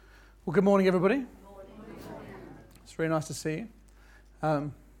Well, good morning, everybody. It's really nice to see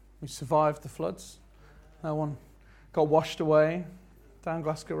you. We survived the floods. No one got washed away down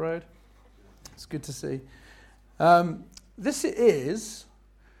Glasgow Road. It's good to see. This is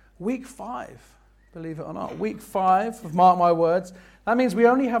week 5, believe it or not. Week 5 of Mark My Words. That means we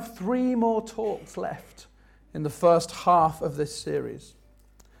only have 3 more talks left in the first half of this series.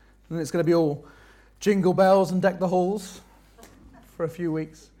 And it's going to be all jingle bells and deck the halls for a few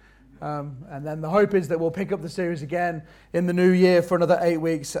weeks. And then the hope is that we'll pick up the series again in the new year for another 8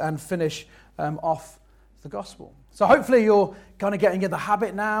 weeks and finish off the gospel. So hopefully you're kind of getting in the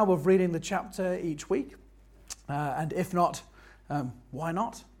habit now of reading the chapter each week. And if not, why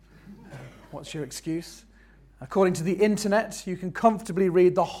not? What's your excuse? According to the internet, you can comfortably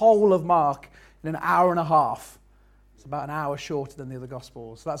read the whole of Mark in an hour and a half. It's about an hour shorter than the other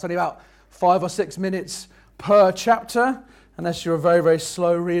Gospels. So that's only about 5 or 6 minutes per chapter, unless you're a very, very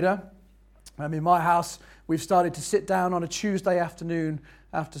slow reader. In my house, we've started to sit down on a Tuesday afternoon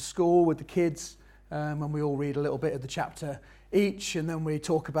after school with the kids, and we all read a little bit of the chapter each, and then we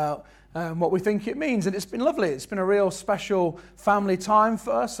talk about what we think it means. And it's been lovely. It's been a real special family time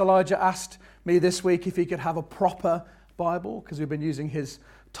for us. Elijah asked me this week if he could have a proper Bible, because we've been using his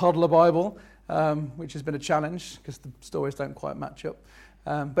toddler Bible, which has been a challenge because the stories don't quite match up.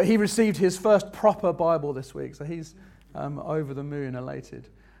 But he received his first proper Bible this week, so he's over the moon, elated.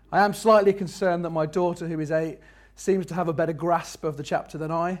 I am slightly concerned that my daughter, who is 8, seems to have a better grasp of the chapter than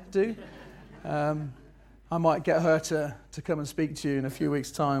I do. I might get her to come and speak to you in a few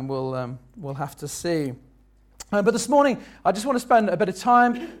weeks' time. We'll have to see. But this morning, I just want to spend a bit of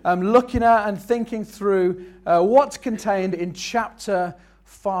time looking at and thinking through what's contained in chapter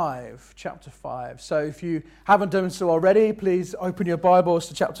 5. Chapter 5. So if you haven't done so already, please open your Bibles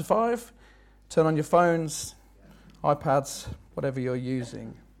to chapter 5. Turn on your phones, iPads, whatever you're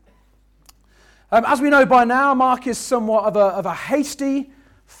using. As we know by now, Mark is somewhat of a hasty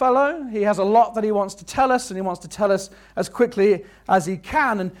fellow. He has a lot that he wants to tell us, and he wants to tell us as quickly as he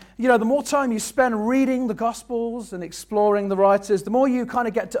can. And, you know, the more time you spend reading the Gospels and exploring the writers, the more you kind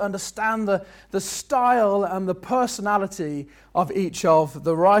of get to understand the style and the personality of each of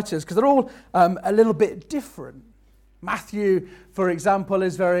the writers, because they're all a little bit different. Matthew, for example,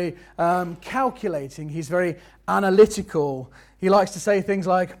 is very calculating. He's very analytical. He likes to say things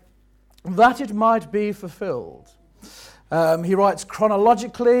like, that it might be fulfilled. He writes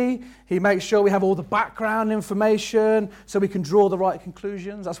chronologically. He makes sure we have all the background information so we can draw the right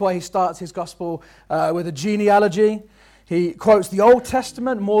conclusions. That's why he starts his gospel with a genealogy. He quotes the Old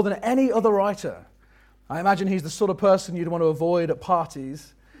Testament more than any other writer. I imagine he's the sort of person you'd want to avoid at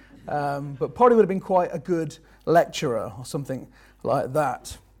parties, but probably would have been quite a good lecturer or something like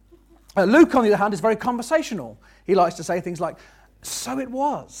that. Luke, on the other hand, is very conversational. He likes to say things like, so it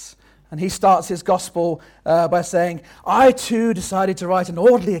was. And he starts his gospel by saying, I too decided to write an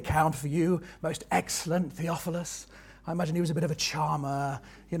orderly account for you, most excellent Theophilus. I imagine he was a bit of a charmer,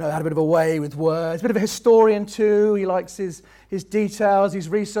 had a bit of a way with words, a bit of a historian too. He likes his details, he's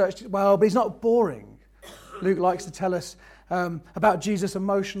researched well, but he's not boring. Luke likes to tell us about Jesus'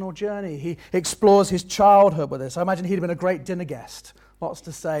 emotional journey. He explores his childhood with us. I imagine he'd have been a great dinner guest. Lots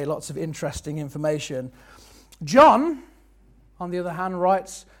to say, lots of interesting information. John, on the other hand,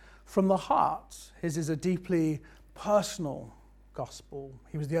 writes from the heart. His is a deeply personal gospel.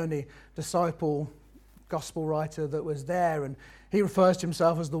 He was the only disciple gospel writer that was there, and he refers to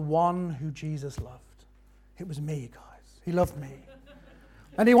himself as the one who Jesus loved. It was me, guys. He loved me.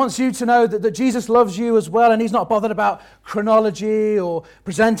 And he wants you to know that Jesus loves you as well, and he's not bothered about chronology or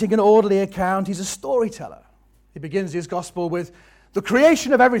presenting an orderly account. He's a storyteller. He begins his gospel with the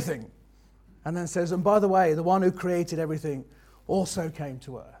creation of everything, and then says, and by the way, the one who created everything also came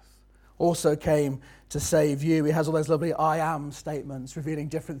to earth. Also came to save you. He has all those lovely I am statements revealing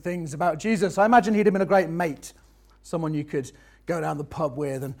different things about Jesus. I imagine he'd have been a great mate, someone you could go down the pub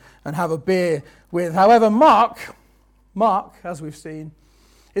with and have a beer with. However, Mark, as we've seen,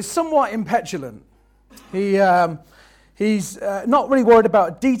 is somewhat impetulant. He's not really worried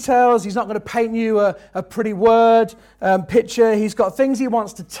about details. He's not going to paint you a pretty word picture. He's got things he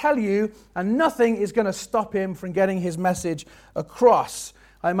wants to tell you, and nothing is going to stop him from getting his message across.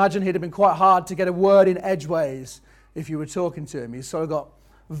 I imagine he'd have been quite hard to get a word in edgeways if you were talking to him. He's sort of got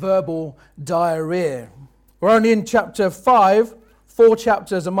verbal diarrhea. We're only in chapter 5, 4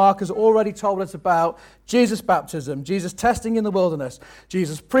 chapters, and Mark has already told us about Jesus' baptism, Jesus testing in the wilderness,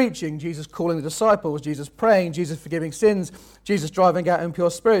 Jesus preaching, Jesus calling the disciples, Jesus praying, Jesus forgiving sins, Jesus driving out impure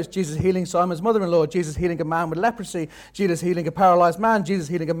spirits, Jesus healing Simon's mother-in-law, Jesus healing a man with leprosy, Jesus healing a paralyzed man, Jesus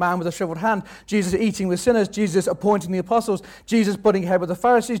healing a man with a shriveled hand, Jesus eating with sinners, Jesus appointing the apostles, Jesus butting head with the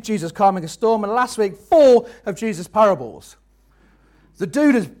Pharisees, Jesus calming a storm, and last week, 4 of Jesus' parables. The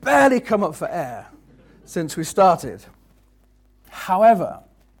dude has barely come up for air since we started. However,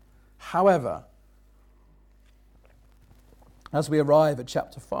 as we arrive at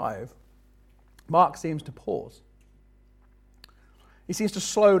chapter 5, Mark seems to pause. He seems to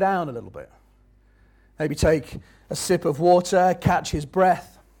slow down a little bit. Maybe take a sip of water, catch his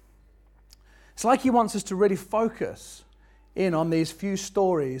breath. It's like he wants us to really focus in on these few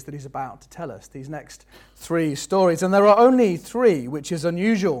stories that he's about to tell us, these next 3 stories. And there are only 3, which is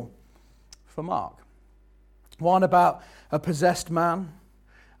unusual for Mark. One about a possessed man,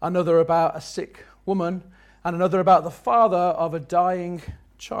 another about a sick woman, and another about the father of a dying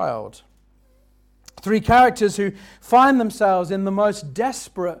child. 3 characters who find themselves in the most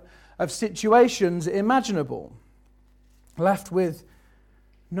desperate of situations imaginable, left with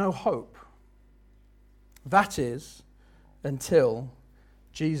no hope. That is, until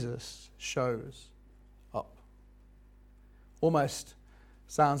Jesus shows up. Almost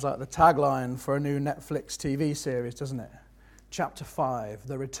sounds like the tagline for a new Netflix TV series, doesn't it? Chapter 5,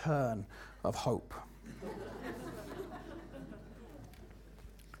 The Return of Hope.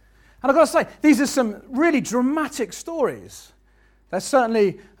 And I've got to say, these are some really dramatic stories. They're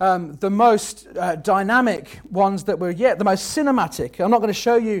certainly the most dynamic ones that were yet, the most cinematic. I'm not going to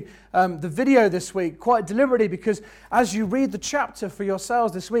show you the video this week quite deliberately because as you read the chapter for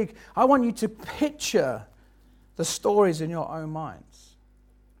yourselves this week, I want you to picture the stories in your own minds.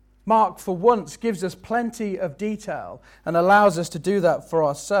 Mark, for once, gives us plenty of detail and allows us to do that for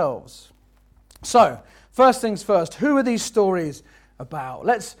ourselves. So, first things first, who are these stories about?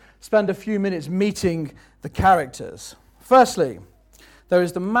 Let's spend a few minutes meeting the characters. Firstly, there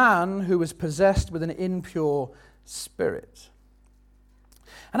is the man who was possessed with an impure spirit.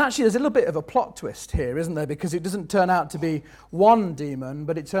 And actually, there's a little bit of a plot twist here, isn't there? Because it doesn't turn out to be one demon,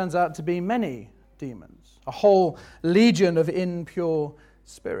 but it turns out to be many demons. A whole legion of impure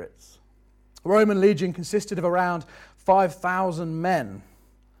spirits. The Roman legion consisted of around 5,000 men.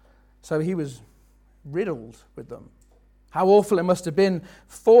 So he was riddled with them. How awful it must have been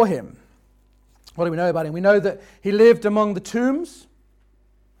for him. What do we know about him? We know that he lived among the tombs.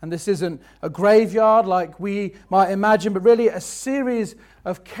 And this isn't a graveyard like we might imagine, but really a series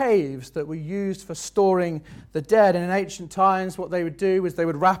of caves that were used for storing the dead. And in ancient times, what they would do is they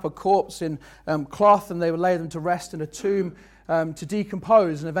would wrap a corpse in cloth and they would lay them to rest in a tomb to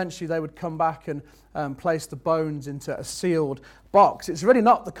decompose. And eventually they would come back and place the bones into a sealed box. It's really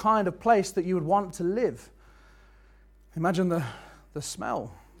not the kind of place that you would want to live. Imagine the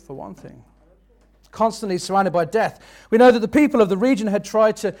smell, for one thing. Constantly surrounded by death. We know that the people of the region had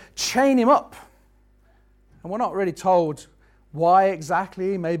tried to chain him up. And we're not really told why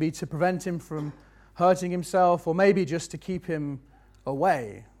exactly, maybe to prevent him from hurting himself, or maybe just to keep him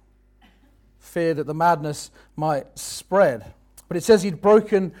away. Fear that the madness might spread. But it says he'd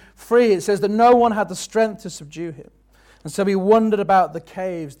broken free. It says that no one had the strength to subdue him. And so he wandered about the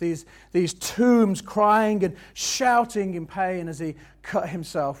caves, these tombs, crying and shouting in pain as he cut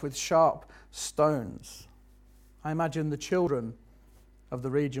himself with sharp stones. I imagine the children of the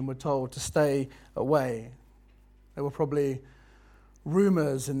region were told to stay away. There were probably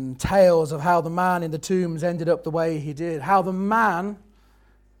rumors and tales of how the man in the tombs ended up the way he did, how the man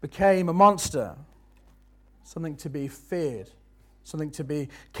became a monster, something to be feared, something to be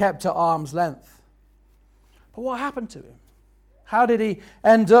kept at arm's length. But what happened to him? How did he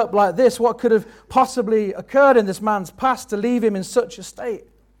end up like this? What could have possibly occurred in this man's past to leave him in such a state?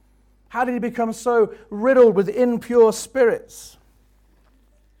 How did he become so riddled with impure spirits?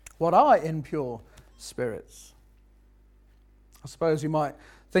 What are impure spirits? I suppose you might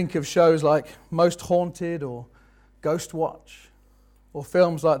think of shows like Most Haunted or Ghost Watch or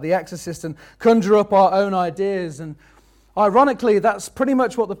films like The Exorcist and conjure up our own ideas. And ironically, that's pretty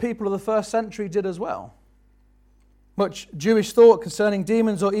much what the people of the first century did as well. Much Jewish thought concerning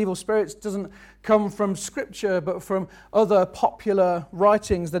demons or evil spirits doesn't come from Scripture, but from other popular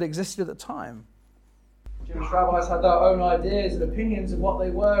writings that existed at the time. Jewish rabbis had their own ideas and opinions of what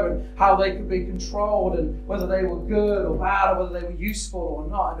they were and how they could be controlled and whether they were good or bad or whether they were useful or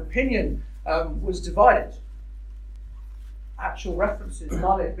not. And opinion was divided. Actual references,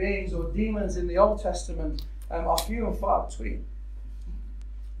 demonic beings or demons in the Old Testament are few and far between.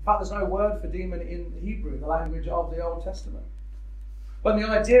 In fact, there's no word for demon in Hebrew, the language of the Old Testament. When the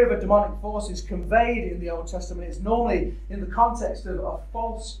idea of a demonic force is conveyed in the Old Testament, it's normally in the context of a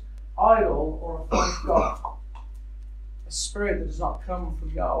false idol or a false god, a spirit that does not come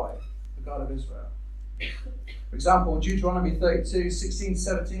from Yahweh, the God of Israel. For example, Deuteronomy 32, 16,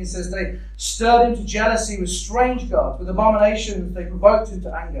 17 says, they stirred him to jealousy with strange gods, with abominations they provoked him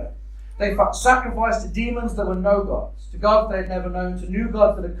to anger. They sacrificed to demons that were no gods, to gods they had never known, to new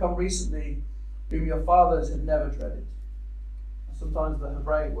gods that had come recently, whom your fathers had never dreaded. And sometimes the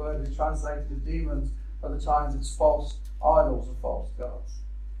Hebraic word is translated as demons, other times it's false idols or false gods.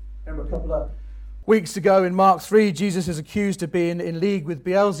 Remember a couple of weeks ago in Mark 3, Jesus is accused of being in league with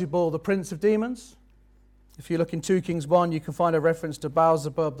Beelzebul, the prince of demons. If you look in 2 Kings 1, you can find a reference to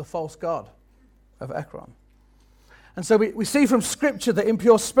Beelzebub, the false god of Ekron. And so we see from Scripture that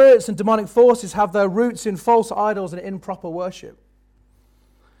impure spirits and demonic forces have their roots in false idols and improper worship.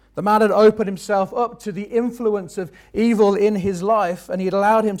 The man had opened himself up to the influence of evil in his life, and he had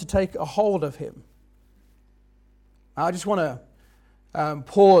allowed him to take a hold of him. I just want to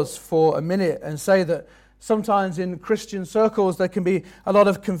pause for a minute and say that sometimes in Christian circles there can be a lot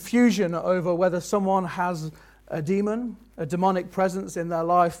of confusion over whether someone has a demon, a demonic presence in their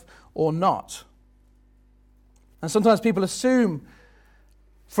life or not. And sometimes people assume,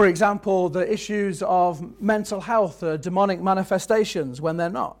 for example, the issues of mental health are demonic manifestations when they're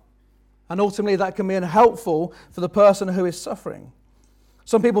not. And ultimately that can be unhelpful for the person who is suffering.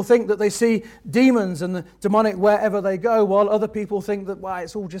 Some people think that they see demons and the demonic wherever they go, while other people think that, well,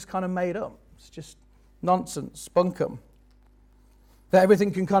 it's all just kind of made up. It's just nonsense, bunkum. That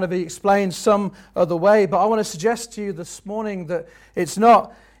everything can kind of be explained some other way. But I want to suggest to you this morning that it's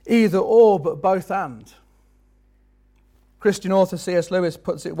not either or, but both and. Christian author C.S. Lewis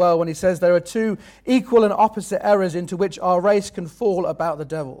puts it well when he says there are two equal and opposite errors into which our race can fall about the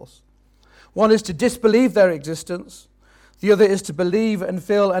devils. One is to disbelieve their existence. The other is to believe and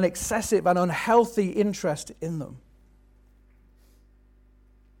feel an excessive and unhealthy interest in them.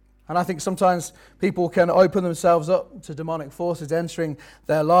 And I think sometimes people can open themselves up to demonic forces entering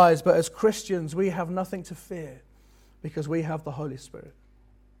their lives, but as Christians we have nothing to fear because we have the Holy Spirit.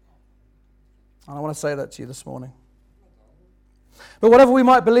 And I want to say that to you this morning. But whatever we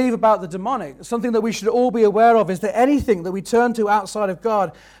might believe about the demonic, something that we should all be aware of is that anything that we turn to outside of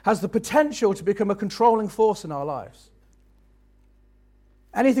God has the potential to become a controlling force in our lives.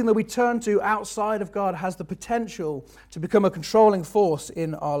 Anything that we turn to outside of God has the potential to become a controlling force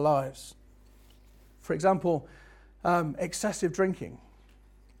in our lives. For example, excessive drinking.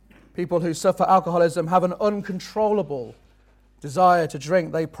 People who suffer alcoholism have an uncontrollable desire to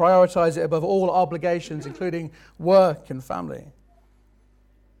drink. They prioritize it above all obligations, including work and family.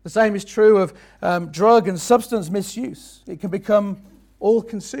 The same is true of drug and substance misuse. It can become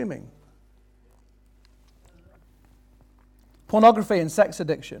all-consuming. Pornography and sex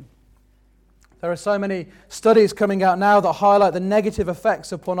addiction. There are so many studies coming out now that highlight the negative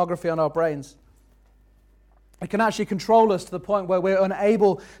effects of pornography on our brains. It can actually control us to the point where we're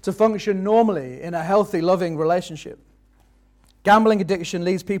unable to function normally in a healthy, loving relationship. Gambling addiction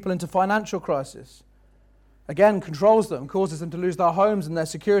leads people into financial crisis. Again, controls them, causes them to lose their homes and their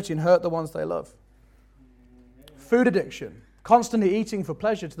security and hurt the ones they love. Food addiction, constantly eating for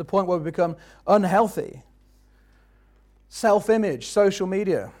pleasure to the point where we become unhealthy. Self-image, social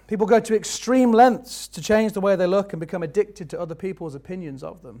media. People go to extreme lengths to change the way they look and become addicted to other people's opinions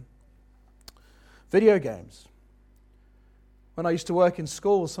of them. Video games. When I used to work in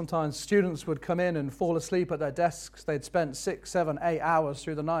schools, sometimes students would come in and fall asleep at their desks. They'd spent 6, 7, 8 hours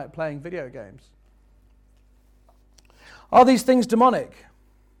through the night playing video games. Are these things demonic?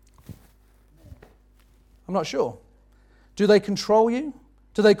 I'm not sure. Do they control you?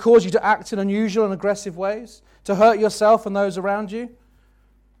 Do they cause you to act in unusual and aggressive ways? To hurt yourself and those around you?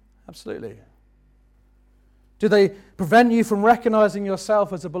 Absolutely. Do they prevent you from recognizing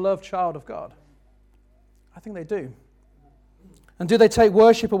yourself as a beloved child of God? I think they do. And do they take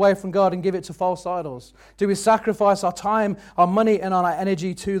worship away from God and give it to false idols? Do we sacrifice our time, our money, and our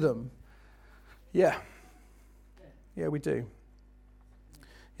energy to them? Yeah. Yeah, we do.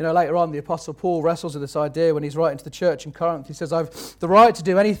 You know, later on, the Apostle Paul wrestles with this idea when he's writing to the church in Corinth. He says, I've the right to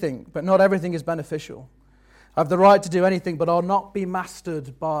do anything, but not everything is beneficial. I have the right to do anything, but I'll not be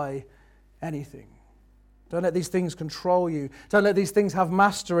mastered by anything. Don't let these things control you. Don't let these things have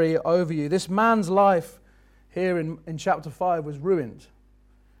mastery over you. This man's life here in chapter 5 was ruined.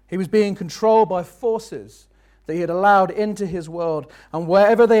 He was being controlled by forces that he had allowed into his world. And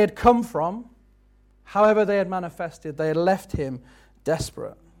wherever they had come from, however they had manifested, they had left him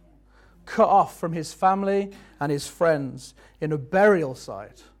desperate, cut off from his family and his friends in a burial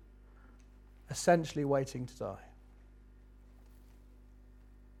site, essentially waiting to die.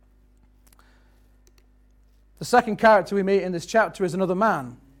 The second character we meet in this chapter is another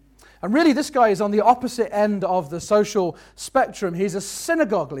man. And really, this guy is on the opposite end of the social spectrum. He's a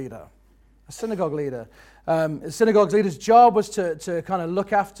synagogue leader. A synagogue leader. A synagogue leader's job was to kind of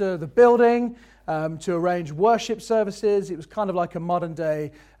look after the building, to arrange worship services. It was kind of like a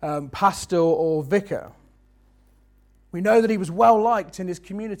modern-day pastor or vicar. We know that he was well-liked in his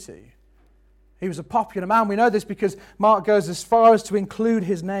community. He was a popular man. We know this because Mark goes as far as to include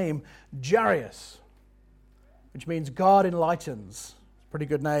his name, Jairus, which means God enlightens. Pretty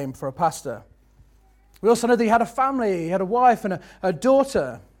good name for a pastor. We also know that he had a family, he had a wife and a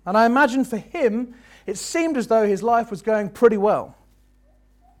daughter. And I imagine for him, it seemed as though his life was going pretty well.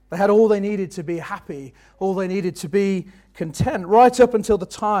 They had all they needed to be happy, all they needed to be content, right up until the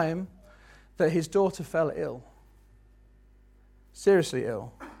time that his daughter fell ill. Seriously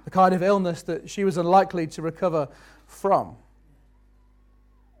ill. The kind of illness that she was unlikely to recover from.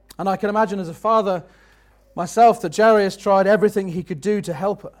 And I can imagine as a father myself that Jairus tried everything he could do to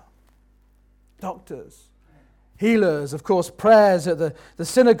help her. Doctors, healers, of course, prayers at the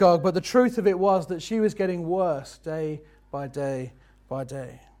synagogue, but the truth of it was that she was getting worse day by day by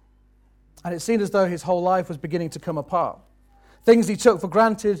day. And it seemed as though his whole life was beginning to come apart. Things he took for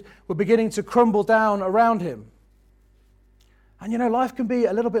granted were beginning to crumble down around him. And life can be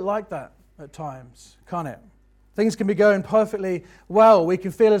a little bit like that at times, can't it? Things can be going perfectly well. We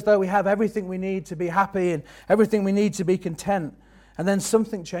can feel as though we have everything we need to be happy and everything we need to be content. And then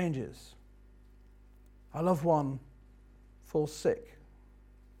something changes. A loved one falls sick.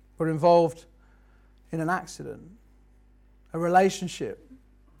 We're involved in an accident. A relationship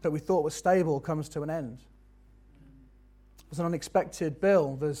that we thought was stable comes to an end. There's an unexpected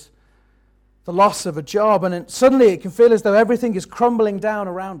bill. There's the loss of a job. And suddenly it can feel as though everything is crumbling down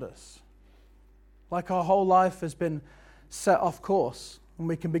around us. Like our whole life has been set off course, and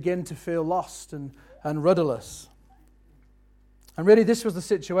we can begin to feel lost and rudderless. And really, this was the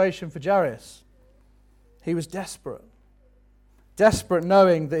situation for Jairus. He was desperate. Desperate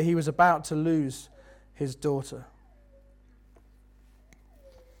knowing that he was about to lose his daughter.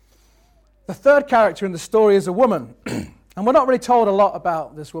 The third character in the story is a woman. And we're not really told a lot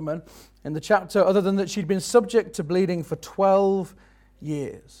about this woman in the chapter, other than that she'd been subject to bleeding for 12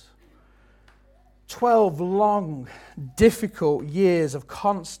 years. 12 long, difficult years of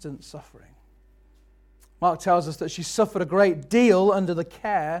constant suffering. Mark tells us that she suffered a great deal under the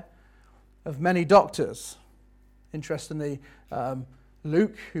care of many doctors. Interestingly,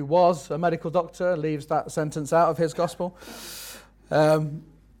 Luke, who was a medical doctor, leaves that sentence out of his gospel.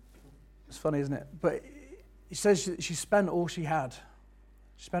 It's funny, isn't it? But he says she spent all she had.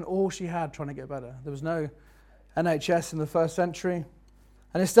 She spent all she had trying to get better. There was no NHS in the first century.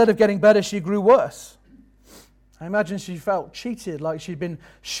 And instead of getting better, she grew worse. I imagine she felt cheated, like she'd been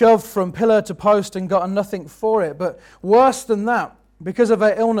shoved from pillar to post and gotten nothing for it. But worse than that, because of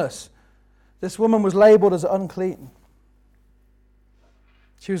her illness, this woman was labeled as unclean.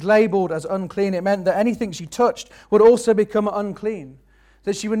 She was labeled as unclean. It meant that anything she touched would also become unclean.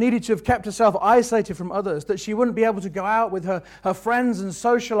 That she would needed to have kept herself isolated from others. That she wouldn't be able to go out with her friends and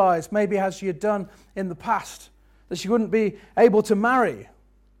socialize, maybe as she had done in the past. That she wouldn't be able to marry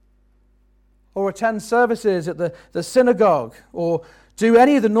or attend services at the synagogue or do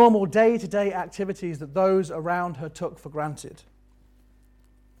any of the normal day-to-day activities that those around her took for granted.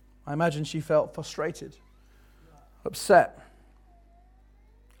 I imagine she felt frustrated, upset.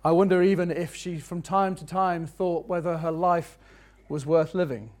 I wonder even if she from time to time thought whether her life was worth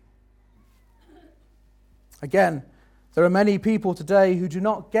living. Again, there are many people today who do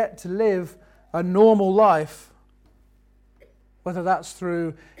not get to live a normal life, whether that's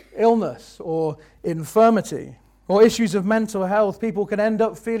through illness or infirmity or issues of mental health. People can end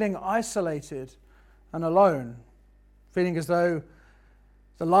up feeling isolated and alone, feeling as though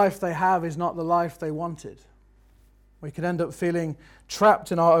the life they have is not the life they wanted. We can end up feeling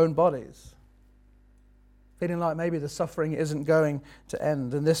trapped in our own bodies, feeling like maybe the suffering isn't going to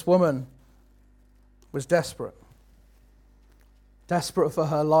end. And this woman was desperate. Desperate for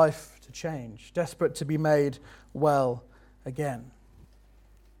her life to change. Desperate to be made well again.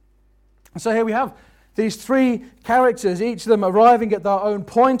 And so here we have these three characters, each of them arriving at their own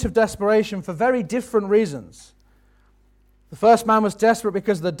point of desperation for very different reasons. The first man was desperate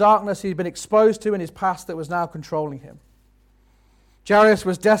because of the darkness he'd been exposed to in his past that was now controlling him. Jairus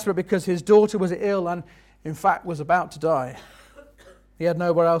was desperate because his daughter was ill and, in fact, was about to die. He had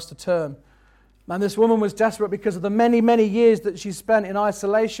nowhere else to turn. And this woman was desperate because of the many, many years that she spent in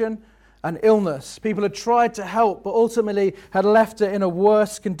isolation and illness. People had tried to help, but ultimately had left her in a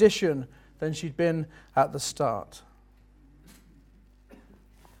worse condition than she'd been at the start.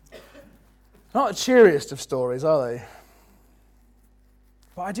 Not the cheeriest of stories, are they?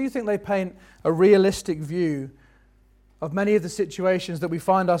 But I do think they paint a realistic view of many of the situations that we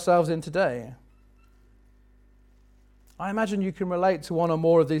find ourselves in today. I imagine you can relate to one or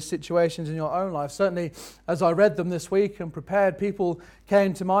more of these situations in your own life. Certainly, as I read them this week and prepared, people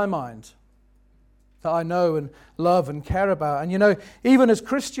came to my mind that I know and love and care about. And you know, even as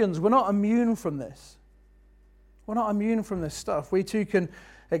Christians, we're not immune from this. We're not immune from this stuff. We too can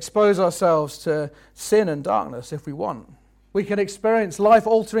expose ourselves to sin and darkness if we want. We can experience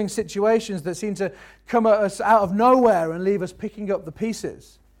life-altering situations that seem to come at us out of nowhere and leave us picking up the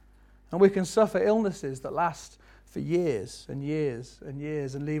pieces. And we can suffer illnesses that last for years and years and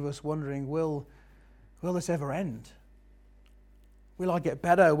years and leave us wondering, will this ever end? Will I get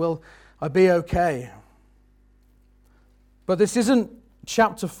better? Will I be okay? But this isn't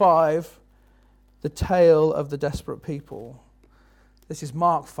chapter 5, the tale of the desperate people. This is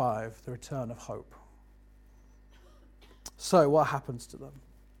Mark 5, the return of hope. So what happens to them?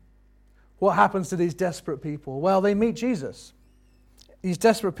 What happens to these desperate people? Well, they meet Jesus. These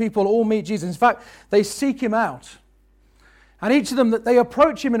desperate people all meet Jesus. In fact, they seek him out. And each of them, they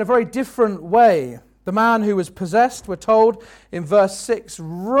approach him in a very different way. The man who was possessed, we're told in verse 6,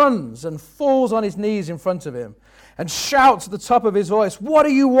 runs and falls on his knees in front of him and shouts at the top of his voice, "What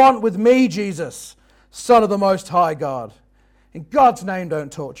do you want with me, Jesus, Son of the Most High God? In God's name,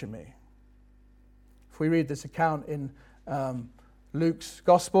 don't torture me." If we read this account in Luke's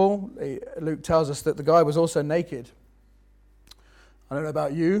Gospel, Luke tells us that the guy was also naked. I don't know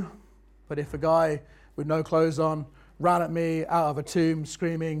about you, but if a guy with no clothes on ran at me out of a tomb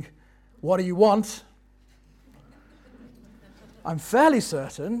screaming, "What do you want?" I'm fairly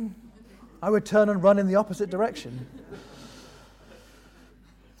certain I would turn and run in the opposite direction.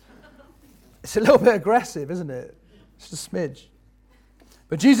 It's a little bit aggressive, isn't it? Just a smidge.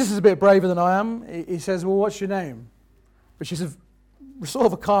 But Jesus is a bit braver than I am. He says, "Well, what's your name?" Which is sort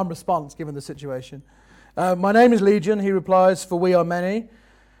of a calm response given the situation. "My name is Legion," he replies, "for we are many,"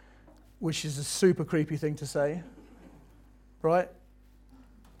 which is a super creepy thing to say. Right?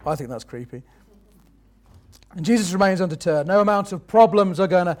 I think that's creepy. And Jesus remains undeterred. No amount of problems are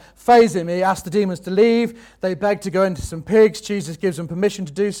going to faze him. He asks the demons to leave. They beg to go into some pigs. Jesus gives them permission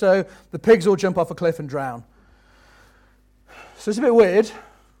to do so. The pigs all jump off a cliff and drown. So it's a bit weird.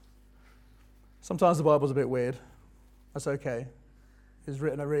 Sometimes the Bible's a bit weird. That's okay. It was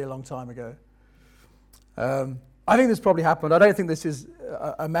written a really long time ago. I think this probably happened. I don't think this is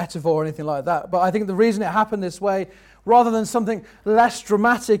a metaphor or anything like that. But I think the reason it happened this way, rather than something less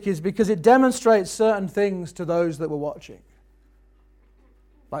dramatic, is because it demonstrates certain things to those that were watching.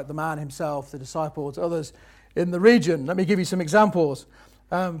 Like the man himself, the disciples, others in the region. Let me give you some examples.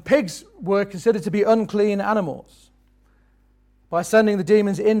 Pigs were considered to be unclean animals. By sending the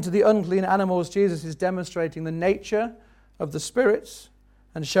demons into the unclean animals, Jesus is demonstrating the nature of the spirits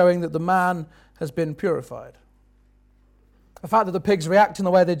and showing that the man has been purified. The fact that the pigs react in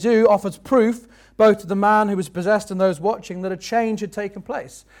the way they do offers proof both to the man who was possessed and those watching that a change had taken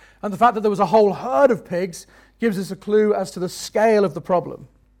place. And the fact that there was a whole herd of pigs gives us a clue as to the scale of the problem.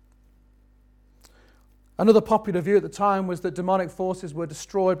 Another popular view at the time was that demonic forces were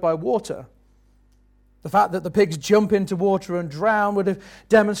destroyed by water. The fact that the pigs jump into water and drown would have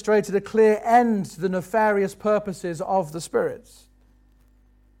demonstrated a clear end to the nefarious purposes of the spirits.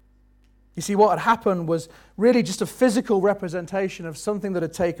 You see, what had happened was really just a physical representation of something that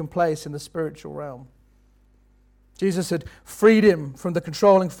had taken place in the spiritual realm. Jesus had freed him from the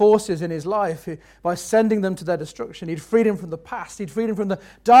controlling forces in his life by sending them to their destruction. He'd freed him from the past. He'd freed him from the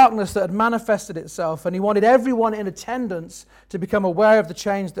darkness that had manifested itself. And he wanted everyone in attendance to become aware of the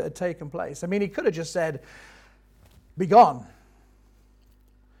change that had taken place. I mean, he could have just said, "Be gone."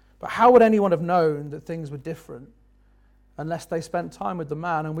 But how would anyone have known that things were different unless they spent time with the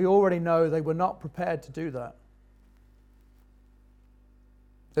man? And we already know they were not prepared to do that.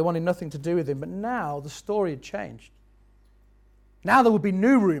 They wanted nothing to do with him. But now the story had changed. Now there would be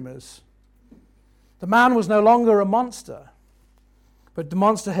new rumors. The man was no longer a monster, but the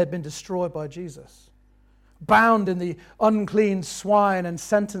monster had been destroyed by Jesus, bound in the unclean swine and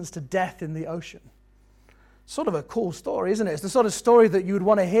sentenced to death in the ocean. Sort of a cool story, isn't it? It's the sort of story that you would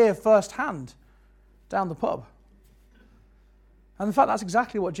want to hear firsthand down the pub. And in fact, that's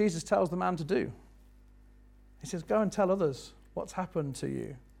exactly what Jesus tells the man to do. He says, "Go and tell others what's happened to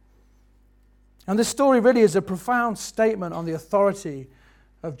you." And this story really is a profound statement on the authority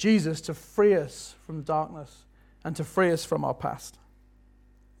of Jesus to free us from darkness and to free us from our past.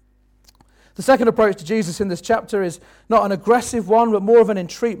 The second approach to Jesus in this chapter is not an aggressive one, but more of an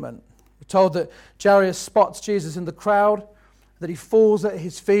entreatment. We're told that Jairus spots Jesus in the crowd, that he falls at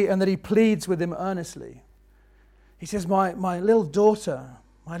his feet, and that he pleads with him earnestly. He says, my little daughter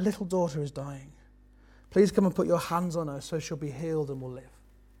is dying. Please come and put your hands on her so she'll be healed and will live.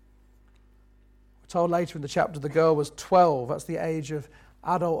 We're told later in the chapter the girl was 12. That's the age of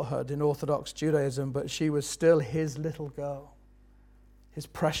adulthood in Orthodox Judaism, but she was still his little girl, his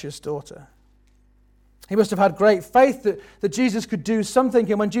precious daughter. He must have had great faith that Jesus could do something,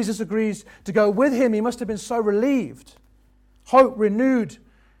 and when Jesus agrees to go with him, he must have been so relieved. Hope renewed,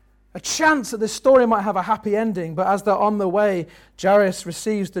 a chance that this story might have a happy ending, but as they're on the way, Jairus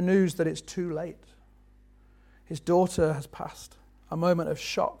receives the news that it's too late. His daughter has passed. A moment of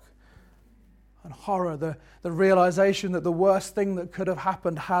shock and horror, the realization that the worst thing that could have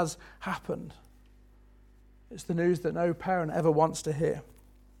happened has happened. It's the news that no parent ever wants to hear.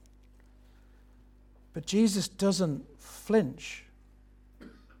 But Jesus doesn't flinch.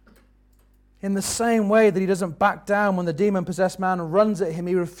 In the same way that he doesn't back down when the demon-possessed man runs at him,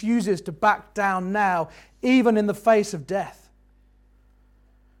 he refuses to back down now, even in the face of death.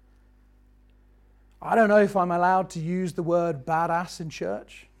 I don't know if I'm allowed to use the word badass in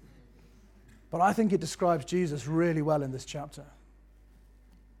church, but I think it describes Jesus really well in this chapter.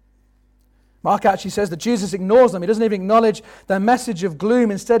 Mark actually says that Jesus ignores them. He doesn't even acknowledge their message of gloom.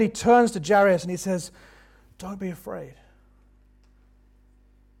 Instead, he turns to Jairus and he says, "Don't be afraid.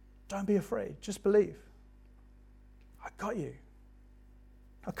 Don't be afraid. Just believe. I got you.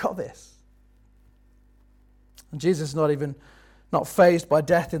 I got this." And Jesus is not fazed by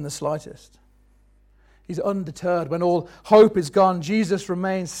death in the slightest. He's undeterred. When all hope is gone, Jesus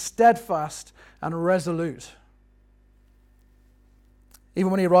remains steadfast and resolute. Even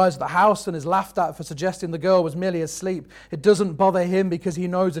when he arrives at the house and is laughed at for suggesting the girl was merely asleep, it doesn't bother him because he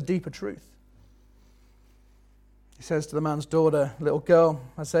knows a deeper truth. He says to the man's daughter, "Little girl,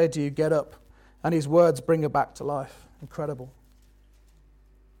 I say to you, get up." And his words bring her back to life. Incredible.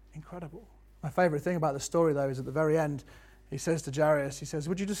 Incredible. My favorite thing about the story, though, is at the very end, he says to Jairus, he says,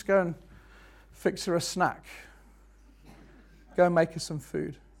 "Would you just go and fix her a snack? Go and make her some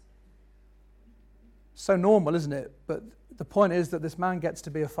food." So normal, isn't it? But the point is that this man gets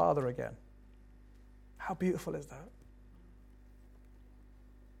to be a father again. How beautiful is that?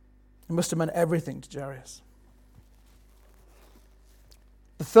 It must have meant everything to Jairus.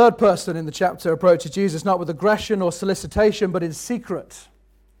 The third person in the chapter approaches Jesus not with aggression or solicitation, but in secret.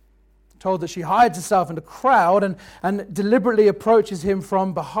 Told that she hides herself in the crowd and deliberately approaches him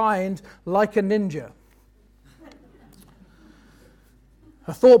from behind like a ninja.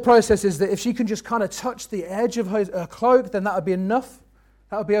 Her thought process is that if she can just kind of touch the edge of her cloak, then that would be enough.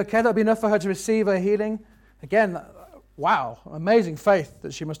 That would be okay. That would be enough for her to receive her healing. Again, wow, amazing faith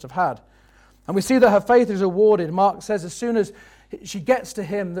that she must have had. And we see that her faith is rewarded. Mark says as soon as she gets to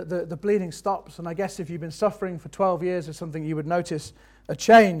him, that the bleeding stops. And I guess if you've been suffering for 12 years or something, you would notice a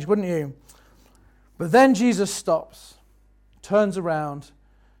change, wouldn't you? But then Jesus stops, turns around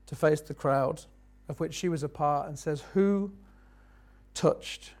to face the crowd of which she was a part and says, "Who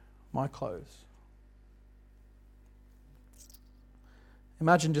touched my clothes?"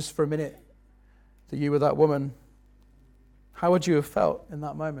 Imagine just for a minute that you were that woman. How would you have felt in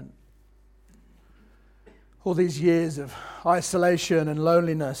that moment? All these years of isolation and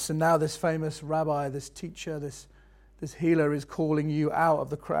loneliness, and now this famous rabbi, this teacher, this healer is calling you out of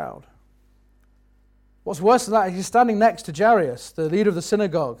the crowd. What's worse than that is you're standing next to Jairus, the leader of the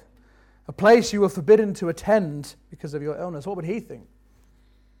synagogue, a place you were forbidden to attend because of your illness. What would he think?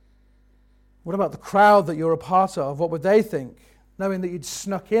 What about the crowd that you're a part of? What would they think, knowing that you'd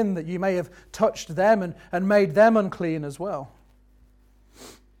snuck in, that you may have touched them and made them unclean as well?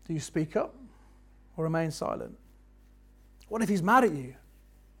 Do you speak up or remain silent? What if he's mad at you?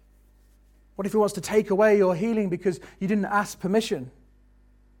 What if he wants to take away your healing because you didn't ask permission?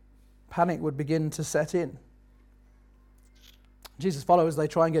 Panic would begin to set in. Jesus' followers, they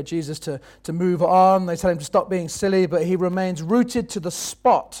try and get Jesus to move on. They tell him to stop being silly, but he remains rooted to the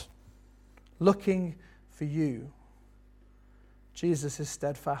spot, looking for you. Jesus is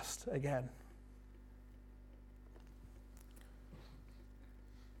steadfast again.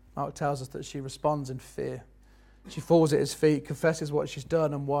 Mark tells us that she responds in fear. She falls at his feet, confesses what she's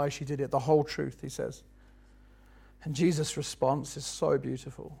done and why she did it. The whole truth, he says. And Jesus' response is so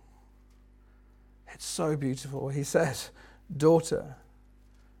beautiful. It's so beautiful. He says, daughter,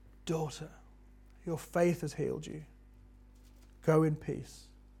 your faith has healed you. Go in peace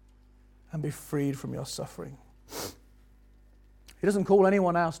and be freed from your suffering." He doesn't call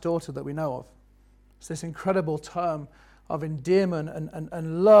anyone else daughter that we know of. It's this incredible term of endearment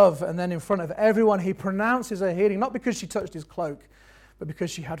and love, and then in front of everyone he pronounces her healing, not because she touched his cloak, but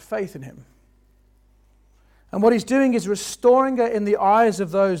because she had faith in him. And what he's doing is restoring her in the eyes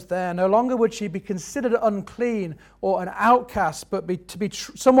of those there. No longer would she be considered unclean or an outcast, but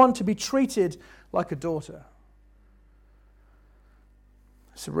someone to be treated like a daughter.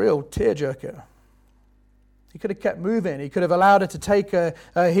 It's a real tearjerker. He could have kept moving. He could have allowed her to take her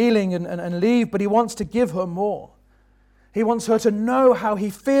healing and leave, but he wants to give her more. He wants her to know how he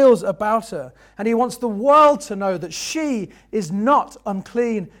feels about her. And he wants the world to know that she is not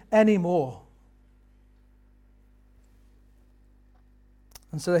unclean anymore.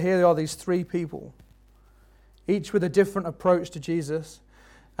 And so here are these three people, each with a different approach to Jesus,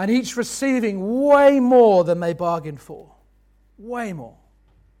 and each receiving way more than they bargained for. Way more.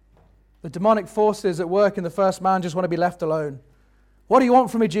 The demonic forces at work in the first man just want to be left alone. What do you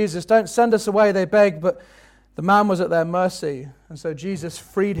want from me, Jesus? Don't send us away, they beg, but the man was at their mercy, and so Jesus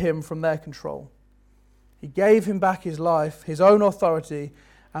freed him from their control. He gave him back his life, his own authority,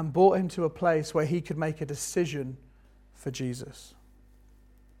 and brought him to a place where he could make a decision for Jesus.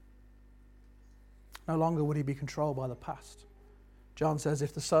 No longer would he be controlled by the past. John says,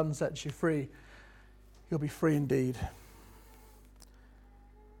 if the Son sets you free, you'll be free indeed.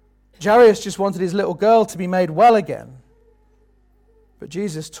 Jairus just wanted his little girl to be made well again. But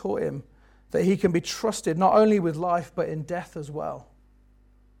Jesus taught him that he can be trusted not only with life, but in death as well.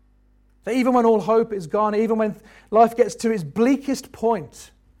 That even when all hope is gone, even when life gets to its bleakest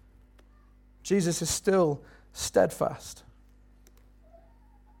point, Jesus is still steadfast.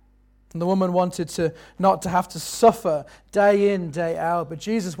 And the woman wanted not to have to suffer day in, day out, but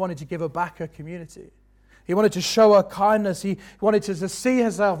Jesus wanted to give her back her community. He wanted to show her kindness. He wanted to see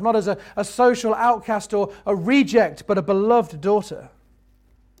herself not as a social outcast or a reject, but a beloved daughter.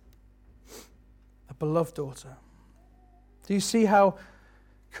 A beloved daughter. Do you see how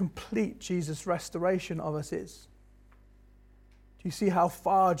complete Jesus' restoration of us is? Do you see how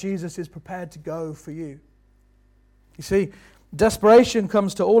far Jesus is prepared to go for you? You see, desperation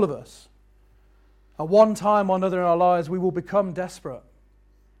comes to all of us. At one time or another in our lives, we will become desperate.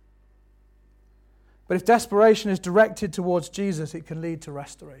 But if desperation is directed towards Jesus, it can lead to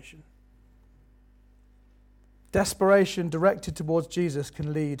restoration. Desperation directed towards Jesus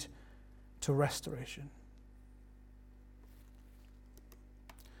can lead to restoration.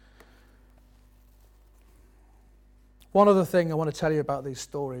 One other thing I want to tell you about these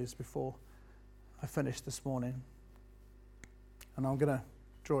stories before I finish this morning. And I'm going to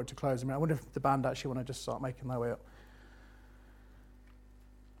draw it to close. I wonder if the band actually want to just start making their way up.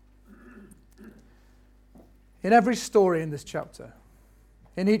 In every story in this chapter,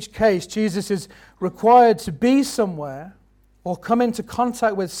 in each case, Jesus is required to be somewhere or come into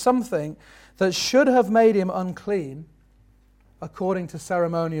contact with something that should have made him unclean according to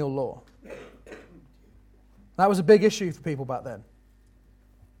ceremonial law. That was a big issue for people back then.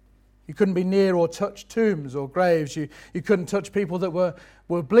 You couldn't be near or touch tombs or graves. You couldn't touch people that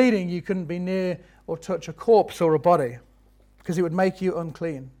were bleeding. You couldn't be near or touch a corpse or a body because it would make you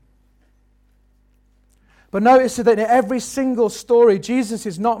unclean. But notice that in every single story, Jesus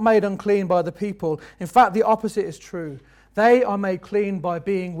is not made unclean by the people. In fact, the opposite is true. They are made clean by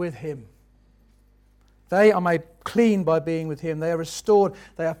being with him. They are made clean by being with him. They are restored.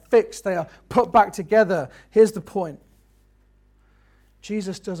 They are fixed. They are put back together. Here's the point.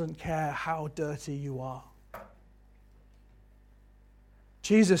 Jesus doesn't care how dirty you are.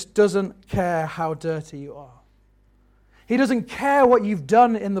 Jesus doesn't care how dirty you are. He doesn't care what you've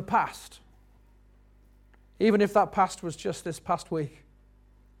done in the past. Even if that past was just this past week.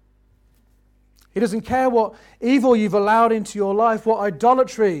 He doesn't care what evil you've allowed into your life, what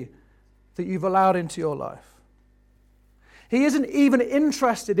idolatry that you've allowed into your life. He isn't even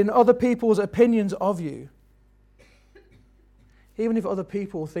interested in other people's opinions of you. Even if other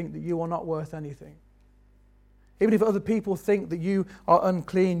people think that you are not worth anything. Even if other people think that you are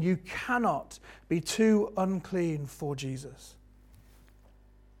unclean, you cannot be too unclean for Jesus.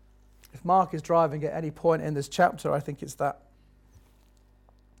 If Mark is driving at any point in this chapter, I think it's that.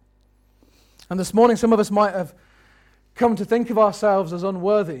 And this morning, some of us might have come to think of ourselves as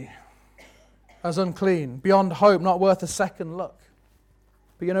unworthy, as unclean, beyond hope, not worth a second look.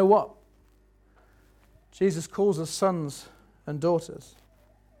 But you know what? Jesus calls us sons and daughters.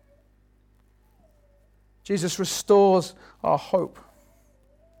 Jesus restores our hope.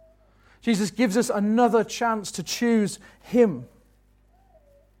 Jesus gives us another chance to choose him.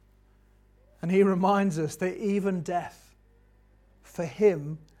 And he reminds us that even death, for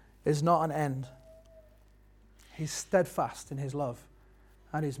him, is not an end. He's steadfast in his love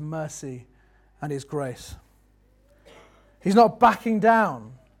and his mercy and his grace. He's not backing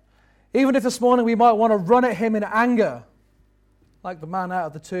down. Even if this morning we might want to run at him in anger, like the man out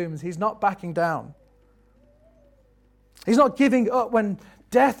of the tombs, he's not backing down. He's not giving up when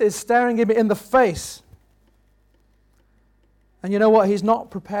death is staring him in the face. And you know what? He's not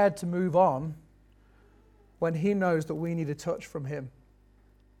prepared to move on when he knows that we need a touch from him.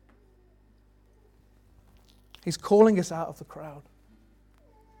 He's calling us out of the crowd.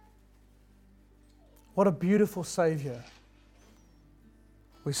 What a beautiful Savior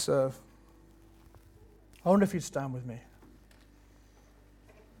we serve. I wonder if you'd stand with me.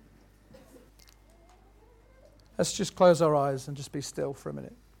 Let's just close our eyes and just be still for a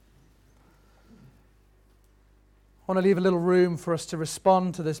minute. I want to leave a little room for us to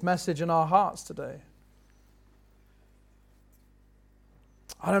respond to this message in our hearts today.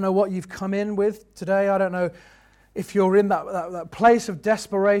 I don't know what you've come in with today. I don't know if you're in that place of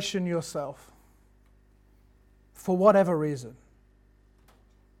desperation yourself for whatever reason.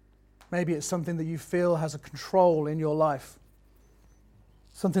 Maybe it's something that you feel has a control in your life.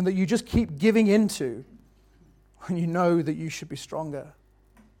 Something that you just keep giving into when you know that you should be stronger,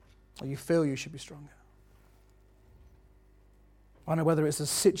 or you feel you should be stronger. I don't know whether it's a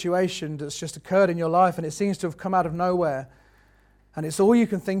situation that's just occurred in your life and it seems to have come out of nowhere, and it's all you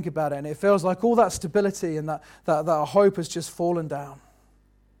can think about it, and it feels like all that stability and that hope has just fallen down.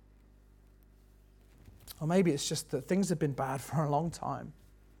 Or maybe it's just that things have been bad for a long time.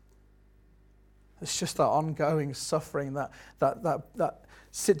 It's just that ongoing suffering, that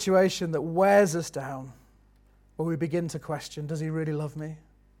situation that wears us down, where we begin to question, does he really love me?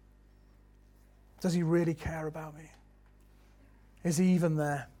 Does he really care about me? Is he even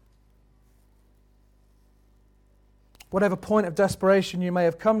there? Whatever point of desperation you may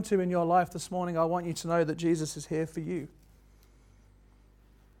have come to in your life this morning, I want you to know that Jesus is here for you.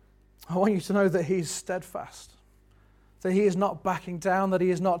 I want you to know that he is steadfast, that he is not backing down, that he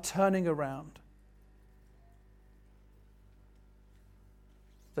is not turning around,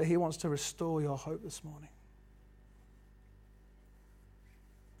 that he wants to restore your hope this morning.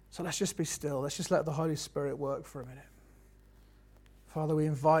 So let's just be still. Let's just let the Holy Spirit work for a minute. Father, we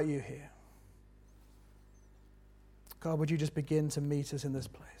invite you here. God, would you just begin to meet us in this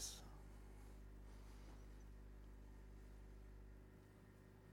place?